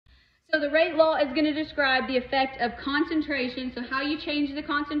So the rate law is going to describe the effect of concentration. So how you change the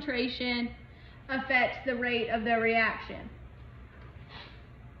concentration affects the rate of the reaction.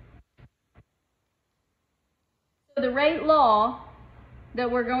 So the rate law that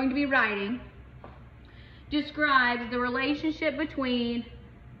we're going to be writing describes the relationship between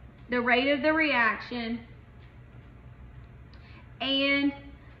the rate of the reaction and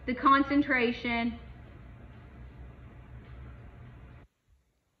the concentration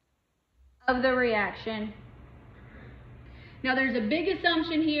of the reaction. Now there's a big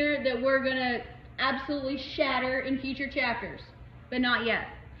assumption here that we're going to absolutely shatter in future chapters, but not yet.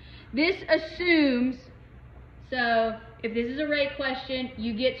 This assumes, so if this is a rate question,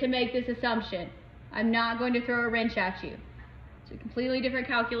 you get to make this assumption. I'm not going to throw a wrench at you. It's a completely different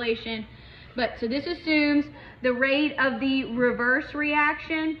calculation. But so this assumes the rate of the reverse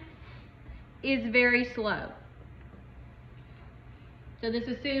reaction is very slow. So this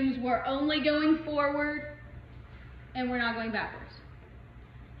assumes we're only going forward and we're not going backwards.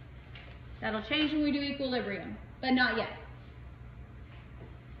 That'll change when we do equilibrium, but not yet.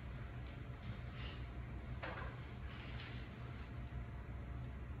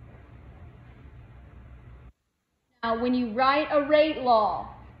 Now, when you write a rate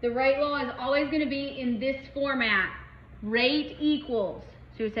law, the rate law is always going to be in this format. Rate equals.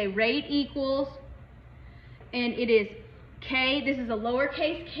 So we say rate equals, and it is K. This is a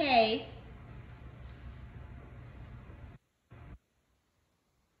lowercase k.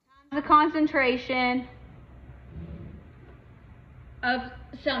 Times the concentration of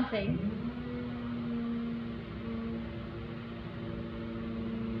something.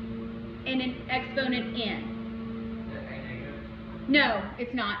 And an exponent n. No,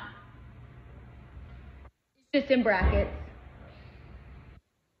 it's not. It's just in brackets.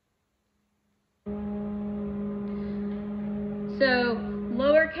 So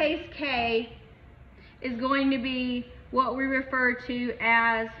lowercase k is going to be what we refer to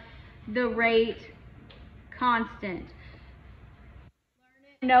as the rate constant.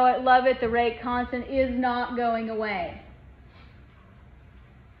 Learn it, know it, love it. The rate constant is not going away.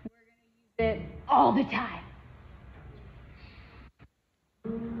 We're going to use it all the time.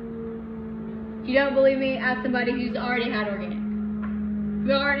 If you don't believe me, ask somebody who's already had organic.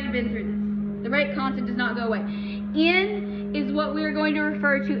 We've already been through this. The rate constant does not go away. N is what we are going to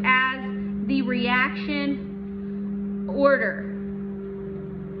refer to as the reaction order.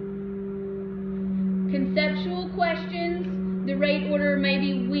 Conceptual questions, the rate order may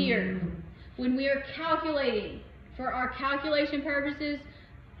be weird. When we are calculating, for our calculation purposes,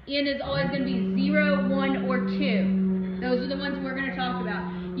 N is always going to be 0, 1, or 2. Those are the ones we're going to talk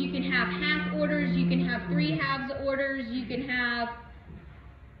about. You can have half orders, you can have 3/2 orders, you can have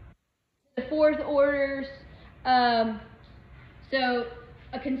the 4th orders. So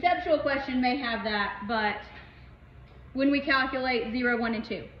a conceptual question may have that, but when we calculate 0, 1, and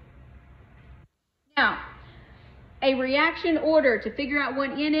 2. Now, a reaction order, to figure out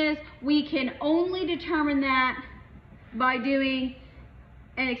what N is, we can only determine that by doing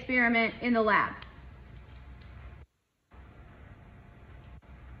an experiment in the lab.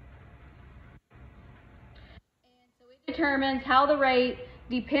 And so it determines how the rate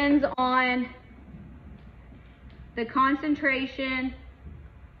depends on the concentration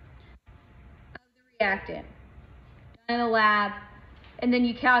of the reactant in the lab, and then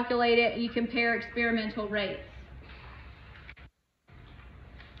you calculate it and you compare experimental rates.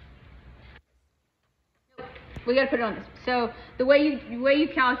 We got to put it on this. So the way you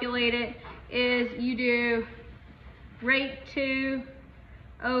calculate it is you do rate 2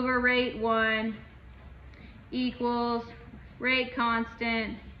 over rate 1 equals rate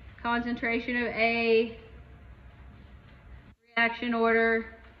constant, concentration of A, reaction order.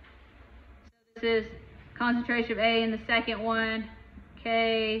 So this is concentration of A in the second one,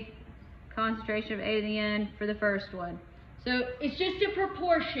 K, concentration of A in the end for the first one. So it's just a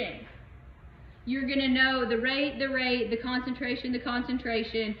proportion. You're going to know the rate, the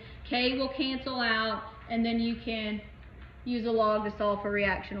concentration, K will cancel out, and then you can use a log to solve for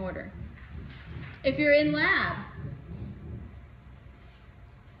reaction order. If you're in lab,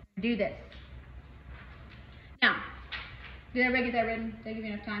 do this. Now, did everybody get that written? Did I give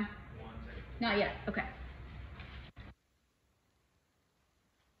you enough time? Not yet. Okay.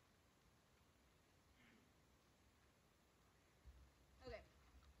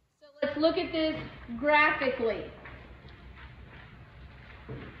 Let's look at this graphically.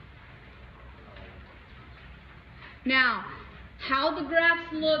 Now, how the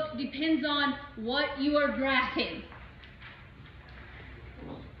graphs look depends on what you are graphing.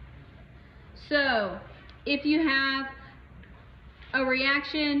 So, if you have a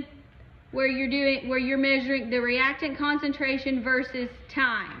reaction where you're measuring the reactant concentration versus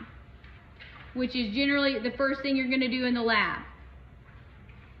time, which is generally the first thing you're going to do in the lab.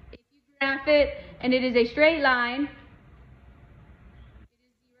 If you graph it and it is a straight line, it is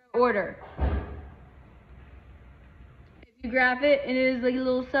zero order. If you graph it and it is like a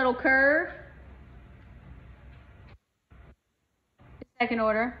little subtle curve, it's second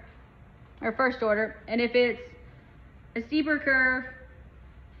order or first order. And if it's a steeper curve, more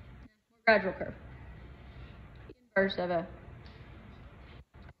gradual curve. Inverse of a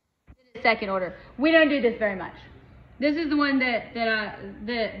second order. We don't do this very much. This is the one that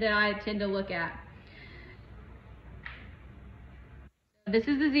I tend to look at. This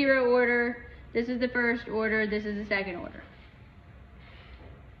is the zero order. This is the first order. This is the second order.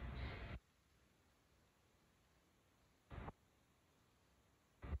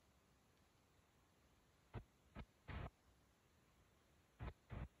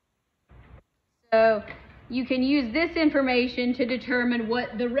 So you can use this information to determine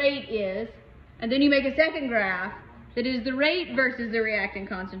what the rate is, and then you make a second graph that is the rate versus the reactant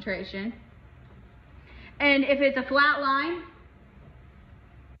concentration. And if it's a flat line,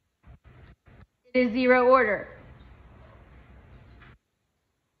 it is zero order.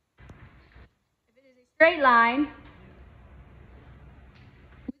 If it is a straight line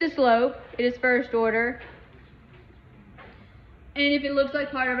with a slope, it is first order. And if it looks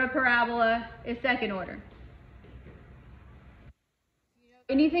like part of a parabola, it's second order. If you know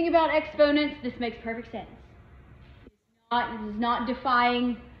anything about exponents, this makes perfect sense. It is not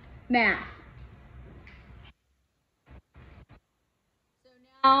defying math. So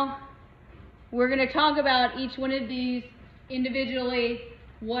now we're going to talk about each one of these individually,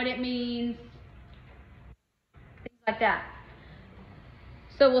 what it means, things like that.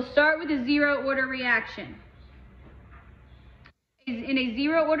 So we'll start with a zero order reaction. In a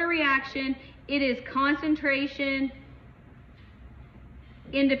zero order reaction, it is concentration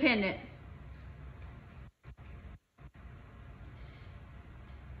independent.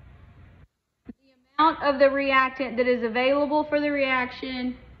 The amount of the reactant that is available for the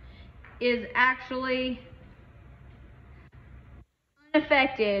reaction is actually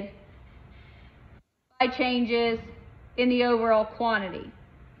unaffected by changes in the overall quantity.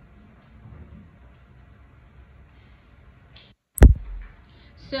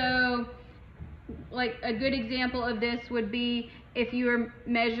 So, like a good example of this would be if you were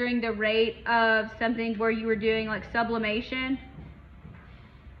measuring the rate of something where you were doing like sublimation.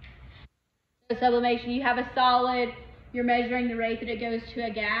 So sublimation, you have a solid, you're measuring the rate that it goes to a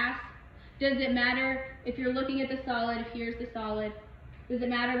gas. Does it matter if you're looking at the solid, here's the solid, does it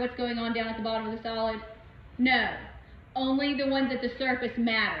matter what's going on down at the bottom of the solid? No. Only the ones at the surface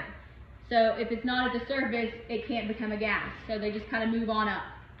matter. So if it's not at the surface, it can't become a gas. So they just kind of move on up.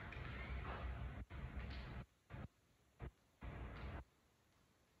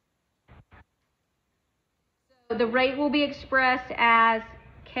 So the rate will be expressed as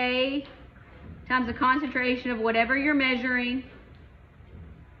K times the concentration of whatever you're measuring to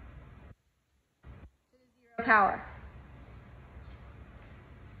the zero power.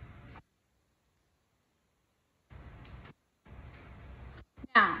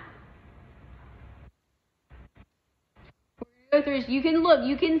 Now, we're going to go through this. You can look,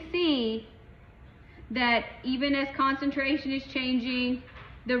 you can see that even as concentration is changing,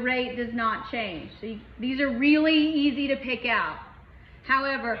 the rate does not change. So these are really easy to pick out.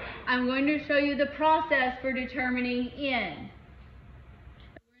 However, I'm going to show you the process for determining N.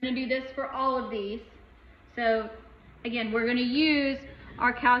 We're going to do this for all of these. So again, we're going to use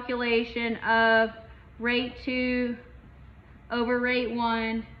our calculation of rate 2 over rate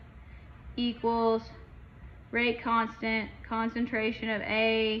 1 equals rate constant, concentration of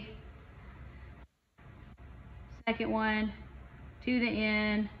A, second one, to the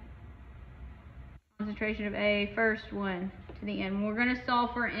N, concentration of A, first one, to the N. We're going to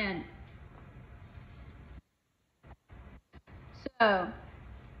solve for N. So,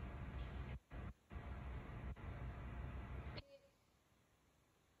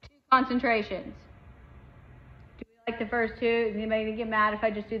 two concentrations. Do we like the first two? Is anybody get mad if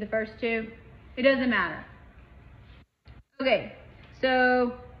I just do the first two? It doesn't matter. Okay,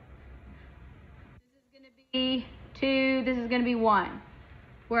 so this is going to be 2, this is going to be 1,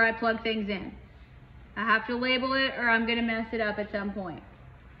 where I plug things in. I have to label it or I'm going to mess it up at some point.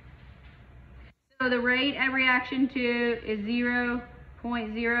 So the rate at reaction 2 is 0.015.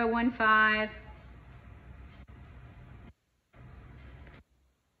 Rate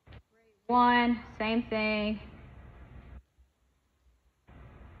 1, same thing.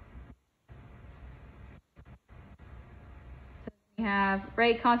 We have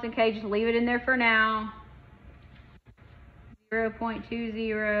rate constant K, just leave it in there for now.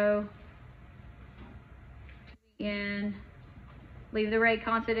 0.20 in. Leave the rate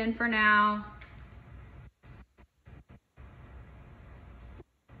constant in for now.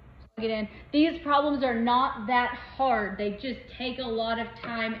 Plug it in. These problems are not that hard. They just take a lot of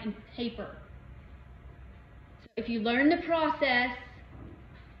time and paper. So if you learn the process,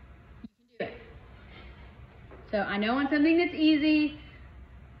 you can do it. So I know on something that's easy,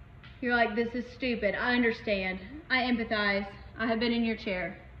 you're like, this is stupid. I understand. I empathize. I have been in your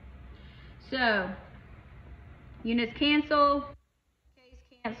chair. So, units cancel, K's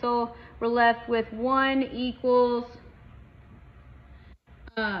cancel. We're left with 1 equals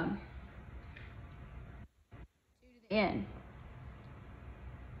 2 to the n.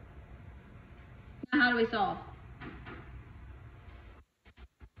 Now how do we solve?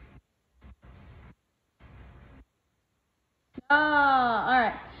 Oh, all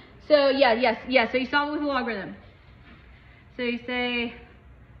right. So so you solve it with a logarithm. So you say,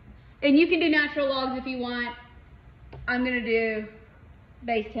 and you can do natural logs if you want. I'm gonna do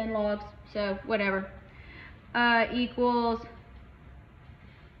base 10 logs, so whatever. Equals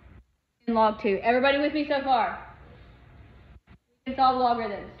log 2. Everybody with me so far? We can solve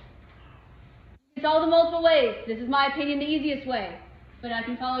logarithms. You can solve them multiple ways. This is my opinion, the easiest way, but I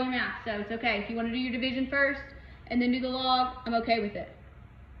can follow your math, so it's okay. If you want to do your division first and then do the log, I'm okay with it.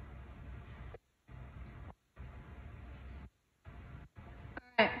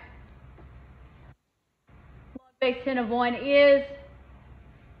 All right. Log base 10 of 1 is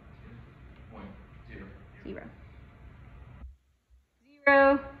 0.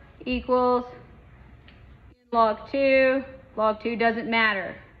 0 equals log 2. Log 2 doesn't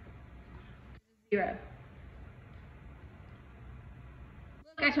matter. 0.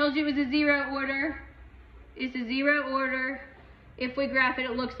 Look, I told you it was a 0 order. It's a 0 order. If we graph it,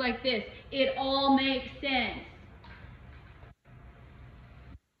 it looks like this. It all makes sense.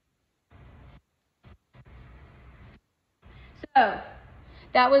 So,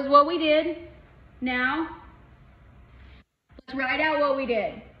 that was what we did. Now, let's write out what we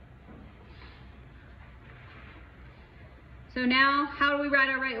did. So now, how do we write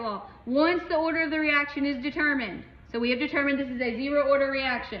our rate law? Once the order of the reaction is determined, so we have determined this is a 0 order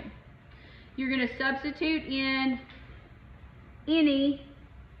reaction, you're going to substitute in any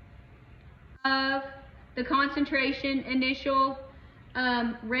of the concentration initial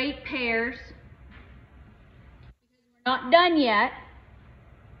rate pairs. We're not done yet,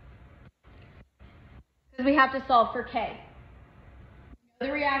 because we have to solve for K.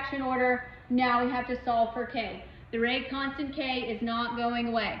 The reaction order, now we have to solve for K. The rate constant K is not going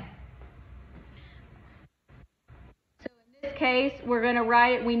away. So in this case, we're going to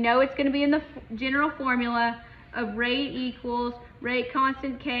write it. We know it's going to be in the general formula of rate equals rate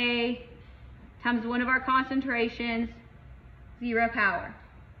constant K times one of our concentrations, 0 power.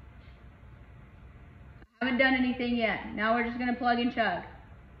 I haven't done anything yet. Now we're just going to plug and chug.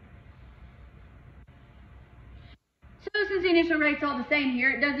 So since the initial rate's all the same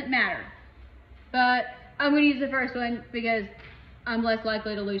here, it doesn't matter. But I'm going to use the first one because I'm less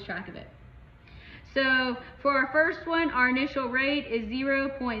likely to lose track of it. So for our first one, our initial rate is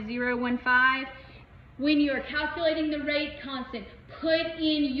 0.015. When you're calculating the rate constant, put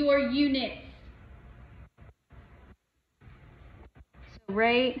in your units. So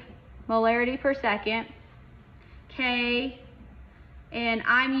rate, molarity per second, K, and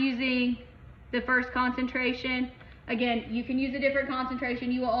I'm using the first concentration. Again, you can use a different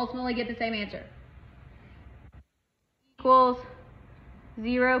concentration. You will ultimately get the same answer. Equals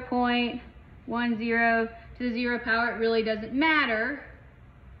 0.10 to the 0 power. It really doesn't matter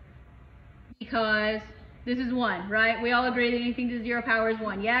because this is 1, right? We all agree that anything to the 0 power is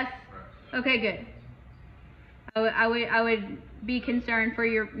 1, yes? Okay, good. I would be concerned for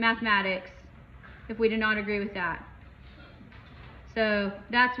your mathematics if we did not agree with that. So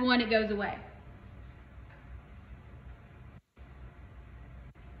that's 1, it goes away.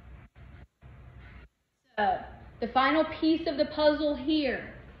 So the final piece of the puzzle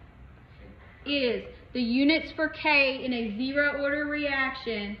here is the units for K in a 0 order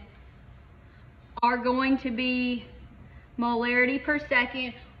reaction are going to be molarity per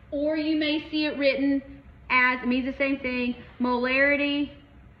second, or you may see it written as, it means the same thing, molarity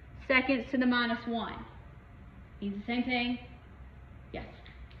seconds to the -1. Means the same thing? Yes.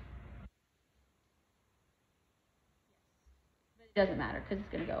 But it doesn't matter because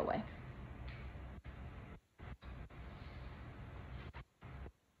it's going to go away.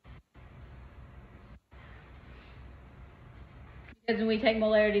 Because when we take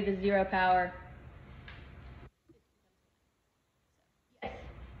molarity to 0 power,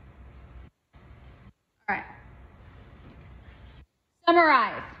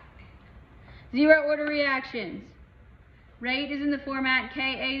 Summarize. Zero order reactions. Rate is in the format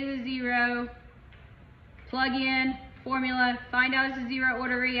Ka to the 0. Plug in formula, find out it's a zero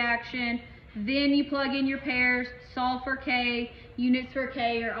order reaction. Then you plug in your pairs, solve for K. Units for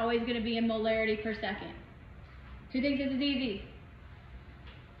K are always going to be in molarity per second. Who thinks this is easy?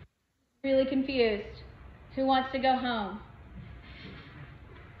 Really confused? Who wants to go home?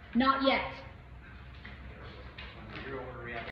 Not yet.